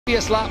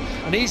lap,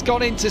 and he's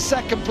gone into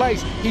second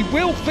place. He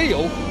will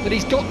feel that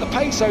he's got the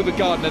pace over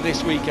Gardner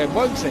this weekend,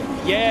 won't he?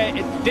 Yeah,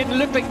 it didn't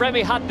look like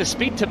Remy had the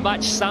speed to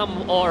match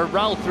Sam or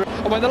Raul through.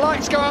 And when the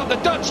lights go out, the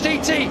Dutch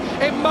TT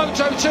in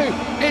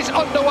Moto2 is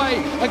underway,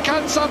 and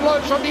can Sam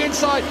Lowe from the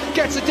inside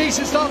gets a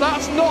decent start.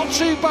 That's not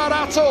too bad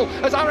at all,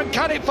 as Aaron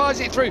Canet fires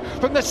it through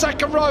from the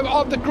second row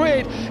of the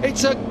grid.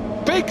 It's a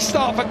big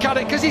start for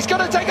Canet, because he's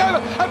going to take over,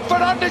 and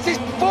Fernandez is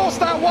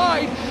forced out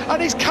wide,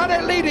 and it's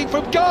Canet leading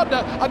from Gardner,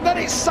 and then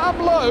it's Sam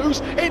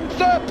Lowe's in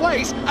third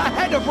place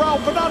ahead of Raul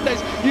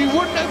Fernandez. You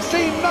wouldn't have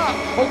seen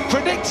that or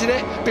predicted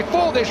it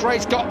before this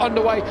race got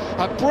underway.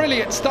 A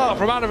brilliant start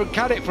from Aaron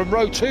Canet from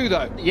row 2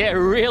 though. Yeah,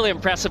 really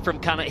impressive from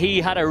Canet.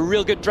 He had a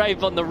real good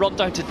drive on the run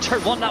down to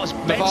turn 1. That was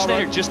Ben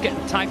Schneider just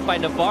getting tagged by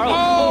Navarro.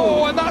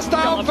 Oh, and that's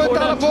down for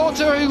Dalla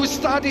Porta, who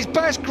had his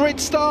best grid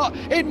start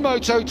in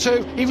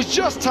Moto2. He was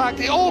just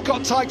tagged. It all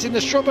got tight in the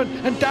shrub,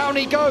 and down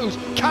he goes.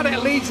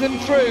 Canet leads them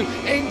through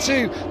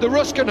into the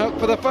Ruskin hook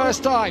for the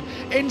first time.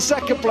 In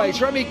second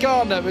place, Remy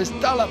Gardner as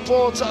Dalla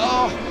Porta.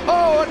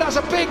 Oh, and that's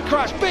a big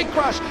crash, big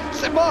crash.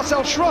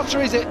 Marcel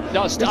Schrotter, is it?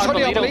 No, it's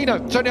Tony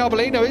Arbolino. Tony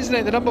Arbolino, isn't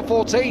it? The number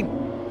 14.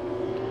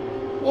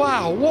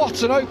 Wow,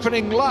 what an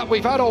opening lap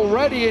we've had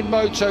already in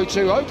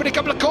Moto2. Opening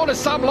couple of corners,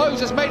 Sam Lowe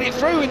has made it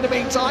through in the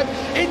meantime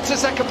into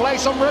second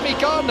place on Remy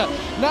Gardner.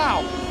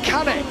 Now,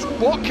 Canet,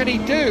 what can he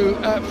do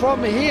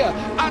from here?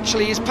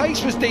 Actually, his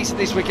pace was decent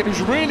this weekend. He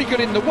was really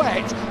good in the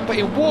wet, but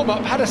in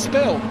warm-up had a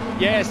spill.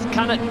 Yes,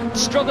 Canet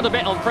struggled a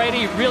bit on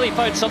Friday, really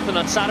found something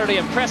on Saturday.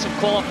 Impressive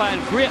qualifying,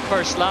 great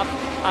first lap.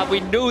 And we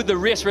know the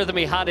race rhythm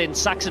he had in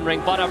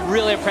Sachsenring, but I'm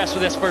really impressed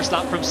with this first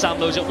lap from Sam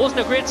Lowe. It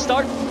wasn't a great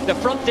start, the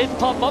front did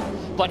pop up,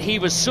 but he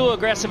was so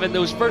aggressive in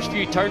those first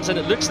few turns, and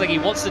it looks like he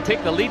wants to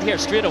take the lead here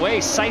straight away.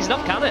 He's sizing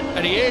up Canet.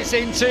 And he is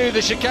into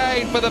the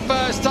chicane for the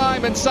first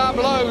time, and Sam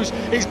Lowe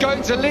is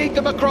going to lead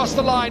them across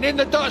the line in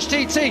the Dutch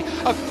TT.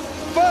 A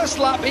first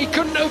lap he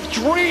couldn't have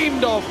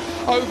dreamed of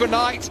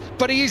overnight,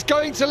 but he is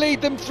going to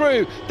lead them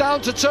through down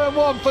to turn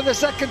 1 for the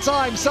second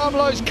time. Sam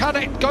Lowe's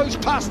Canet goes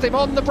past him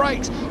on the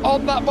brakes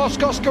on that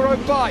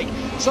Moscosca bike,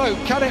 so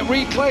Canet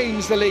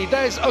reclaims the lead.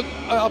 There's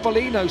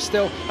Arbolino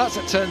still, that's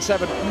at turn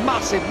 7.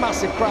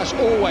 Massive crash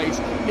always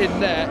in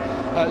there.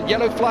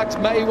 Yellow flags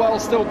may well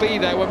still be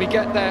there when we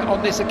get there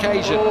on this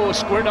occasion. Oh,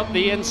 squared up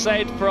the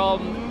inside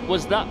from,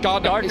 was that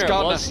Gardner? It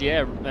was,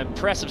 yeah,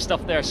 impressive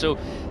stuff there. So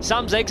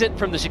Sam's exit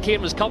from the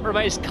chicane was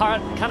compromised.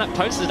 Canet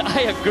pounces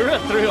Ayagura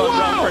through on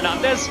Raul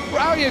Fernandez.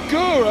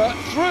 Ayagura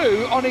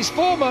through on his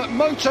former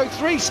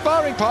Moto3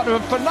 sparring partner,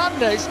 and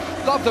Fernandez,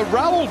 of the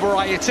Raul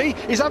variety,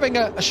 is having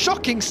a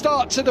shocking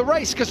start to the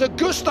race, because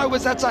Augusto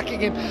was attacking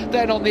him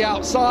then on the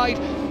outside.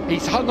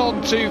 He's hung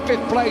on to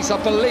 5th place,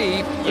 I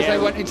believe, as they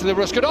went into the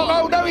Ruskin.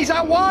 Oh no, he's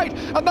out wide,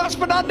 and that's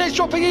Fernandez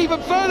dropping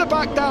even further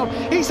back down.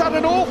 He's had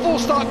an awful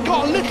start,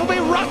 got a little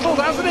bit rattled,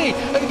 hasn't he,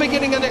 at the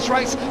beginning of this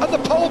race, and the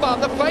poleman,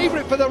 the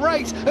favourite for the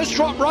race, has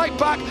dropped right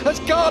back as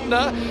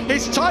Gardner,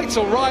 his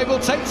title rival,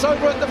 takes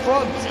over at the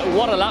front.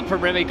 What a lap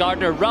from Remy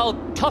Gardner. Raul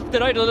toughed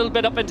it out a little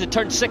bit up into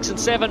turn 6 and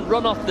 7,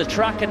 run off the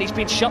track, and he's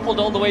been shuffled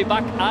all the way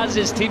back as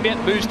his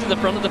teammate moves to the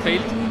front of the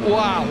field.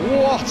 Wow,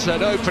 what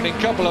an opening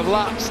couple of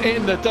laps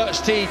in the Dutch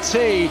TT.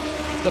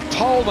 The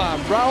poleman,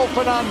 Raul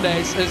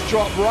Fernandez, has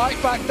dropped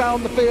right back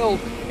down the field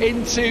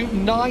into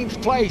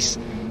 9th place.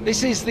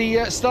 This is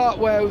the start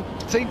where I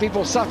think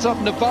people sat up.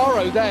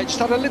 Navarro there just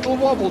had a little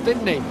wobble,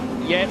 didn't he?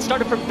 Yeah, it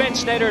started from Ben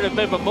Schneider at a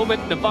bit of a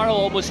moment. Navarro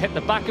almost hit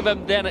the back of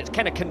him, then it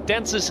kind of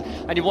condenses,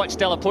 and you watch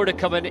Dalla Porta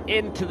coming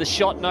into the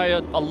shot now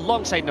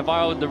alongside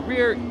Navarro in the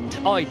rear.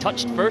 Oh, he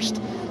touched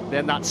first,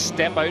 then that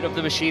step out of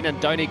the machine, and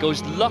down he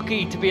goes.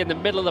 Lucky to be in the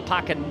middle of the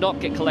pack and not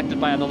get collected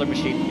by another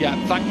machine. Yeah,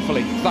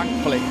 thankfully,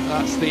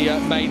 that's the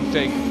main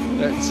thing,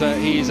 that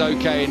he is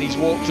okay, and he's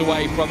walked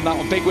away from that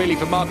one. Big wheelie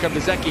for Marco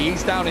Bezzecchi.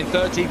 He's down in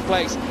 13th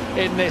place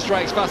in this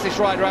race. Fastest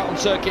rider out on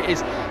circuit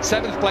is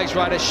 7th place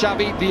rider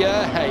Xavi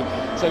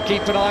Vierge, so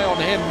keep an eye on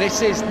him.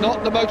 This is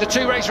not the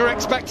Moto2 race we're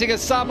expecting,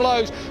 as Sam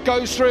Lowe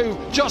goes through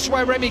just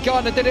where Remy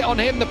Gardner did it on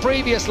him the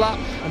previous lap,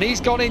 and he's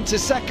gone into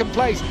second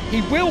place.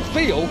 He will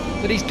feel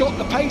that he's got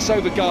the pace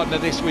over Gardner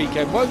this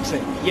weekend, won't he?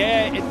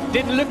 Yeah, it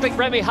didn't look like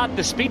Remy had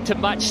the speed to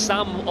match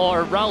Sam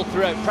or Raul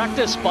throughout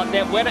practice, but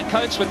then when it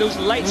counts, when those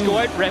lights go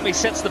out, Remy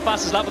sets the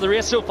fastest lap of the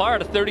race so far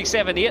at a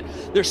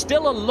 37.8. They're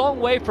still a long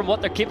way from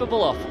what they're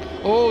capable of.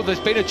 Oh, there's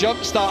been a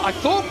jump start. I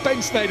thought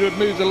Ben Schneider had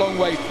moved a long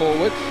way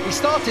forward. He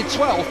started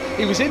 12th.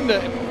 He was in the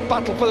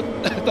battle for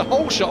the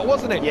whole shot,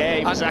 wasn't he? Yeah,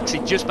 he was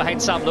actually just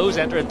behind Sam Lowe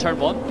entering turn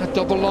 1. A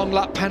double long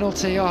lap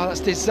penalty. Oh, that's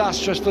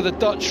disastrous for the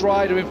Dutch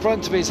rider in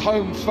front of his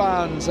home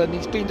fans, and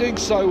he's been doing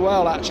so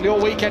well actually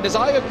all weekend. As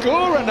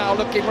Ayagura now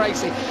looking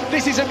racy.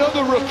 This is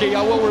another rookie,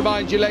 I will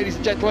remind you, ladies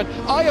and gentlemen.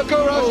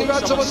 Ayagura, who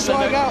had someone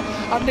slide out,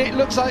 and it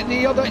looks like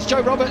the other, it's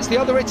Joe Roberts, the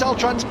other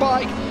Italtrans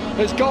bike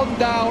has gone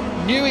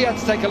down. Knew he had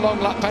to take a long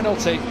lap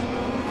penalty,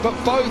 but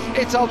both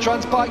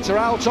Italtrans bikes are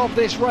out of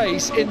this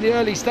race in the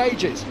early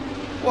stages.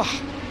 Wow.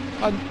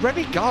 and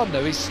Remy Gardner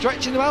is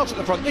stretching them out at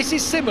the front. This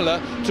is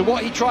similar to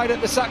what he tried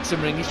at the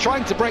Sachsenring. He's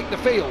trying to break the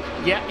field.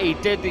 Yeah, he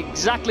did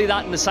exactly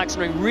that in the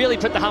Sachsenring. Really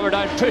put the hammer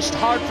down, pushed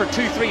hard for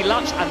 2-3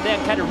 laps, and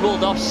then kind of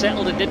rolled off,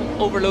 settled, and didn't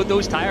overload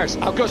those tyres.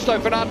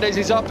 Augusto Fernandez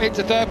is up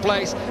into third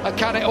place, and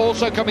Canet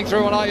also coming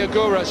through on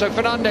Ayagura. So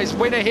Fernandez,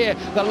 winner here.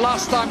 The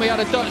last time we had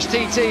a Dutch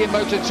TT in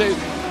Moto2,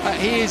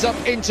 he is up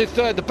into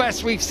third, the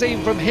best we've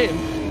seen from him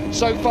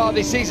so far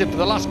this season, for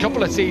the last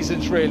couple of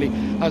seasons really.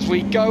 As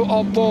we go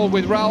on board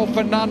with Raul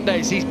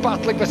Fernandez, he's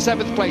battling for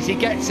 7th place. He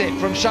gets it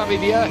from Xavi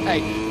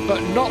Vierge,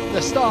 but not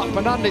the start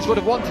Fernandez would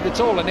have wanted at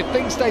all. And if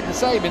things stayed the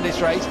same in this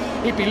race,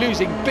 he'd be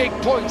losing big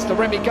points to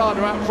Remy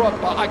Gardner out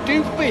front. But I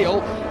do feel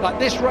like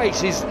this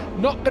race is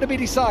not going to be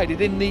decided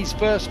in these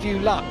first few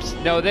laps.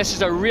 No, this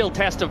is a real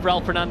test of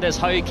Raul Fernandez,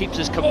 how he keeps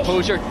his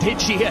composure.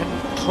 Digi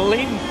and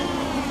clean,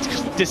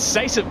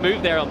 decisive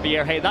move there on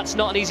Vierge. That's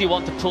not an easy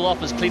one to pull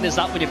off as clean as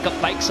that when you've got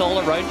bikes all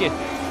around you.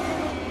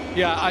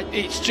 Yeah,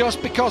 it's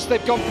just because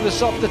they've gone for the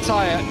softer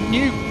tyre.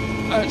 New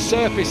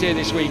surface here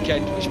this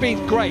weekend, which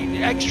means great,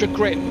 extra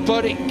grip,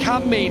 but it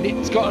can mean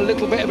it's got a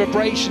little bit of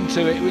abrasion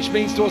to it, which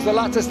means towards the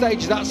latter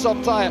stages that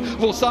soft tyre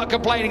will start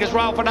complaining as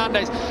Raul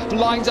Fernandez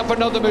lines up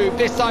another move.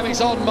 This time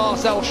it's on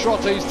Marcel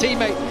Schrotter, whose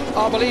teammate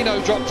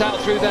Arbolino dropped out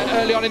through there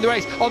early on in the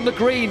race. On the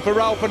green for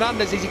Raul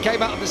Fernandez as he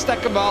came out of the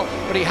Steckenval,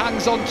 but he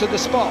hangs on to the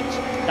spot.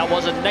 That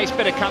was a nice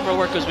bit of camera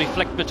work as we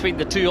flicked between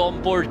the two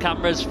onboard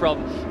cameras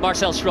from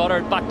Marcel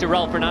Schrotter back to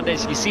Raul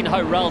Fernandez. You've seen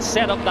how Raul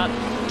set up that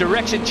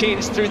direction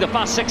change through the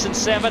fast 6 and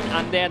 7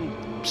 and then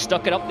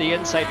stuck it up the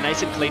inside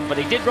nice and clean. But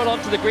he did run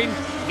onto the green.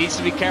 He needs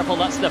to be careful.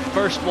 That's the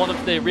first one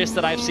of the race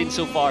that I've seen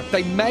so far.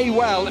 They may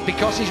well,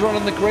 because he's run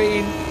on the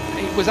green,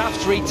 it was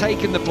after he'd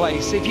taken the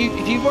place. If you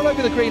run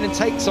over the green and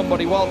take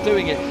somebody while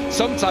doing it,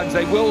 sometimes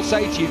they will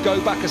say to you,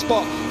 go back a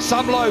spot.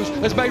 Sam Lowes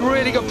has made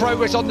really good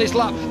progress on this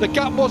lap. The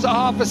gap was at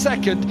half a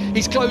second.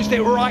 He's closed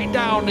it right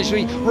down as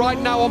we right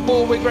now on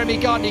board with Remy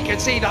Gardner. You can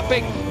see that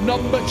big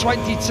number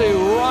 22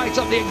 right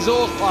up the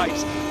exhaust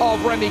pipes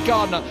of Remy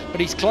Gardner,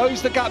 but he's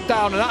closed the gap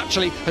down and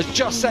actually has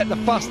just set the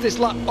fastest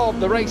lap of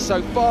the race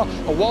so far,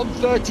 a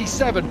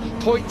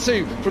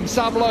 1:37.2 from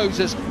Sam Lowes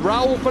as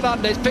Raul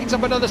Fernandez picks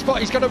up another spot.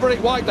 He's going to run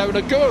it wide though, and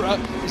Agura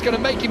is going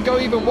to make him go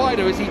even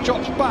wider as he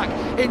drops back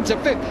into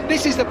 5th.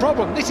 This is the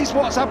problem. This is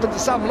what's happened to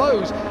Sam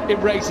Lowes in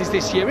races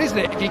this year, isn't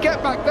it? If you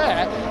get back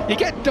there, you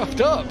get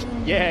duffed up.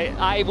 Yeah,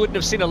 I wouldn't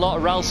have seen a lot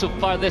of Raul so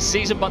far this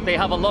season, but they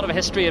have a lot of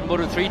history in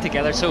Moto3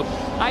 together, so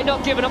I'm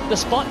not giving up the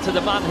spot to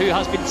the man who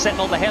has been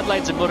setting all the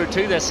headlines in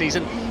Moto2 this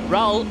season.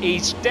 Raul,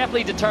 he's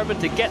definitely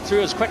determined to get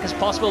through as quick as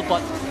possible,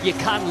 but you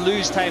can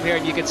lose time here,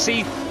 and you can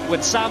see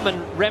with Sam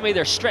and Remy,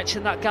 they're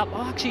stretching that gap.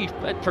 Oh, actually,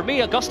 for me,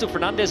 Augusto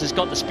Fernandez has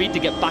got the speed to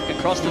get back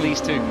across to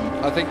these two.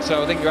 I think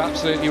so. I think you're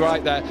absolutely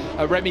right there.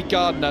 Remy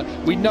Gardner,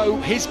 we know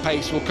his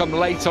pace will come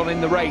late on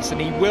in the race,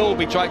 and he will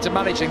be trying to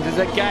manage things as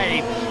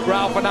again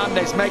Raul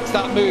Fernandez makes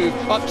that move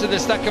up to the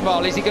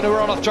Steckenval. Is he going to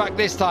run off track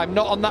this time?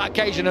 Not on that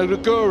occasion.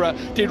 Agura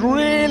did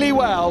really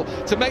well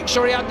to make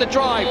sure he had the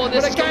drive. Oh,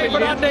 but again,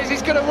 Fernandez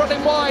is going to run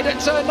him wide at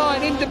turn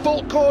 9 into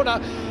Bolt corner.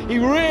 He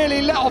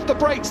really let off the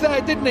brakes there,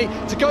 didn't he,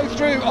 to go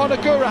through on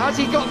Agura. Has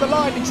he got the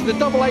line into the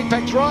double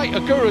apex right?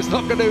 Agura's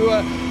not going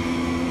to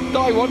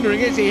die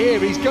wondering, is he here?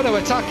 He's going to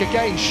attack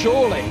again,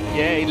 surely.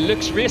 Yeah, he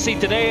looks racy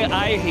today.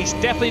 He's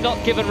definitely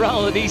not giving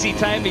Raul an easy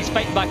time. He's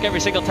fighting back every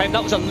single time.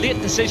 That was a late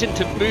decision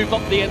to move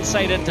up the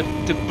inside and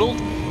to bolt,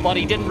 but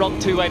he didn't run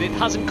too wide. It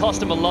hasn't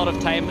cost him a lot of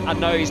time, and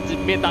now he's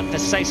made that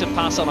decisive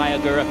pass on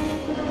Ayagura.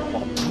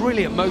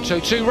 Brilliant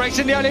Moto2 race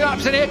in the early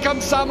laps, and here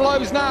comes Sam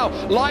Lowes now.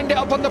 Lined it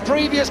up on the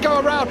previous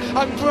go around,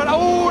 and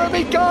oh,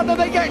 Remy Gardner,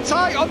 they get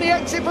tight on the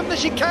exit from the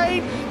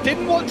chicane.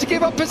 Didn't want to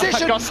give up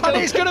position, and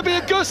it's going to be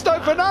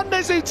Augusto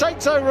Fernandez who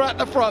takes over at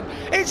the front.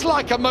 It's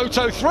like a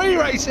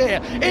Moto3 race here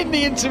in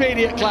the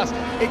intermediate class.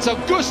 It's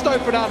Augusto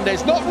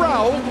Fernandez, not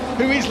Raul,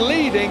 who is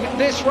leading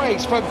this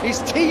race from his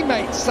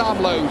teammate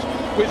Sam Lowes,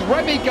 with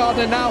Remy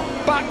Gardner now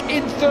back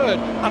in 3rd.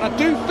 And I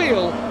do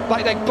feel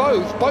like they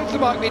both the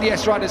Mark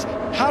VDS riders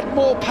had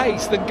more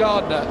pace than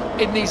Gardner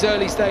in these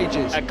early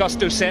stages.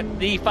 Augusto set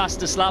the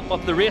fastest lap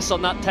of the race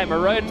on that time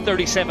around,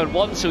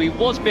 37.1, so he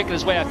was making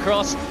his way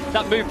across.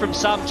 That move from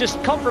Sam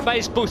just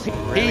compromised both.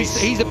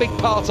 He's a big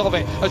part of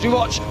it, as we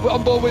watch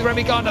on board with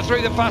Remy Gardner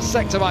through the fast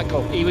sector,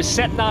 Michael. He was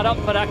setting that up,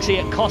 but actually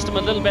it cost him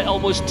a little bit,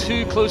 almost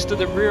too close to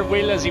the rear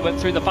wheel as he went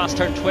through the fast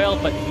turn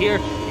 12. But here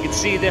you can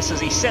see this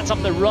as he sets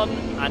up the run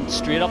and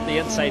straight up the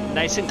inside,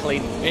 nice and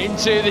clean.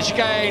 Into the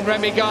chicane,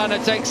 Remy Gardner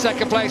takes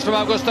 2nd place from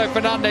Augusto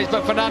Fernandez,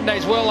 but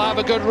Fernandez will have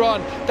a good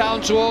run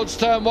down towards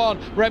turn 1.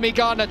 Remy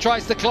Gardner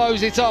tries to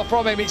close it off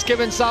from him. It's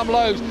given Sam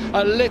Lowes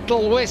a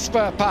little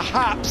whisper,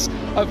 perhaps,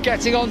 of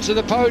getting onto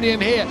the podium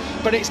here,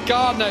 but it's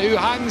Gardner who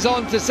hangs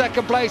on to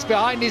 2nd place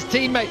behind his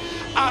teammate.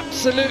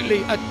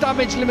 Absolutely a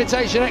damage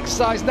limitation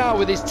exercise now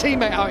with his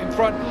teammate out in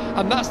front,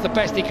 and that's the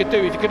best he could do.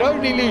 If he could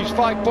only lose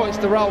 5 points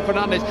to Raul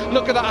Fernandez,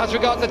 look at that as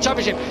regards the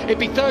championship, it'd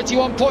be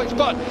 31 points,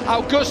 but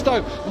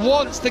Augusto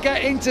wants to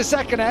get into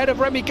 2nd ahead of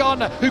Remy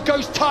Gardner, who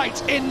goes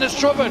tight in the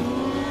Strubben.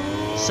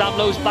 Sam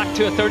Lowe's back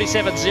to a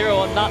 37.0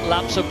 on that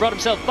lap, so brought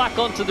himself back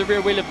onto the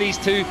rear wheel of these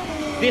two.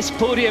 This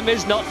podium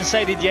is not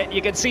decided yet. You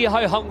can see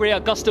how hungry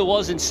Augusto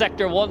was in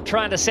Sector 1,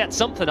 trying to set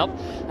something up.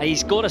 And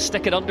he's going to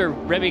stick it under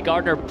Remy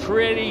Gardner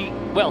pretty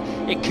well.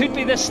 It could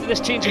be this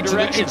change of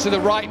direction. Into the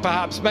right,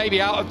 perhaps, maybe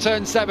out of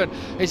turn 7.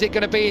 Is it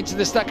going to be into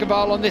the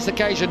Steckerval on this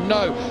occasion?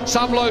 No.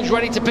 Sam Lowe's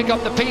ready to pick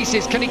up the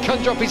pieces. Can he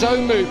conjure up his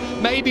own move?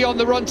 Maybe on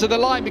the run to the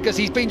line, because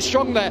he's been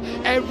strong there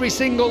every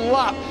single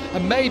lap.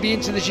 And maybe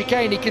into the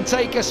chicane he can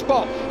take a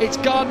spot. It's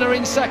Gardner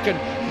in second,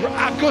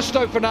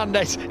 Augusto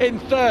Fernandez in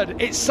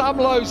third. It's Sam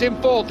Lowe's in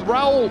fourth.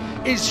 Raul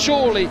is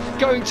surely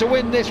going to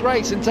win this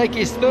race and take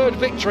his third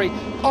victory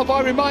of,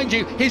 I remind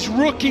you, his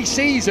rookie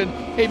season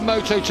in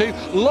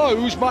Moto2.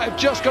 Lowe's might have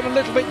just gone a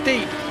little bit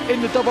deep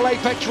in the double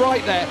apex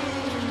right there.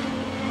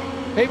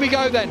 Here we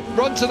go then,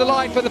 run to the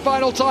line for the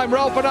final time.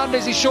 Raul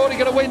Fernandez is surely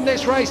going to win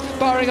this race,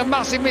 barring a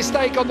massive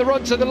mistake on the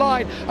run to the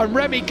line. And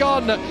Remy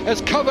Gardner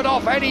has covered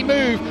off any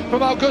move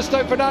from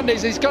Augusto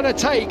Fernandez. He's going to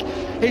take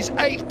his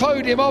 8th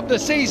podium of the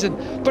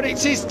season, but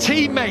it's his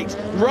teammate,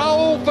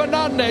 Raul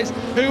Fernandez,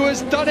 who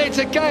has done it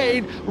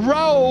again.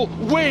 Raul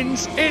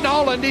wins in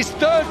Holland, his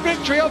 3rd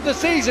victory of the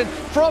season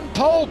from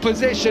pole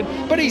position,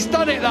 but he's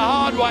done it the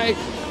hard way.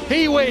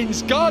 He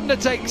wins, Gardner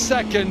takes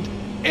 2nd.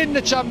 In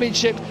the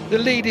championship, the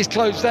lead is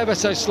closed ever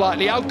so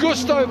slightly.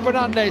 Augusto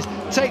Fernandez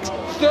takes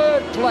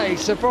 3rd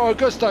place, so for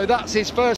Augusto, that's his first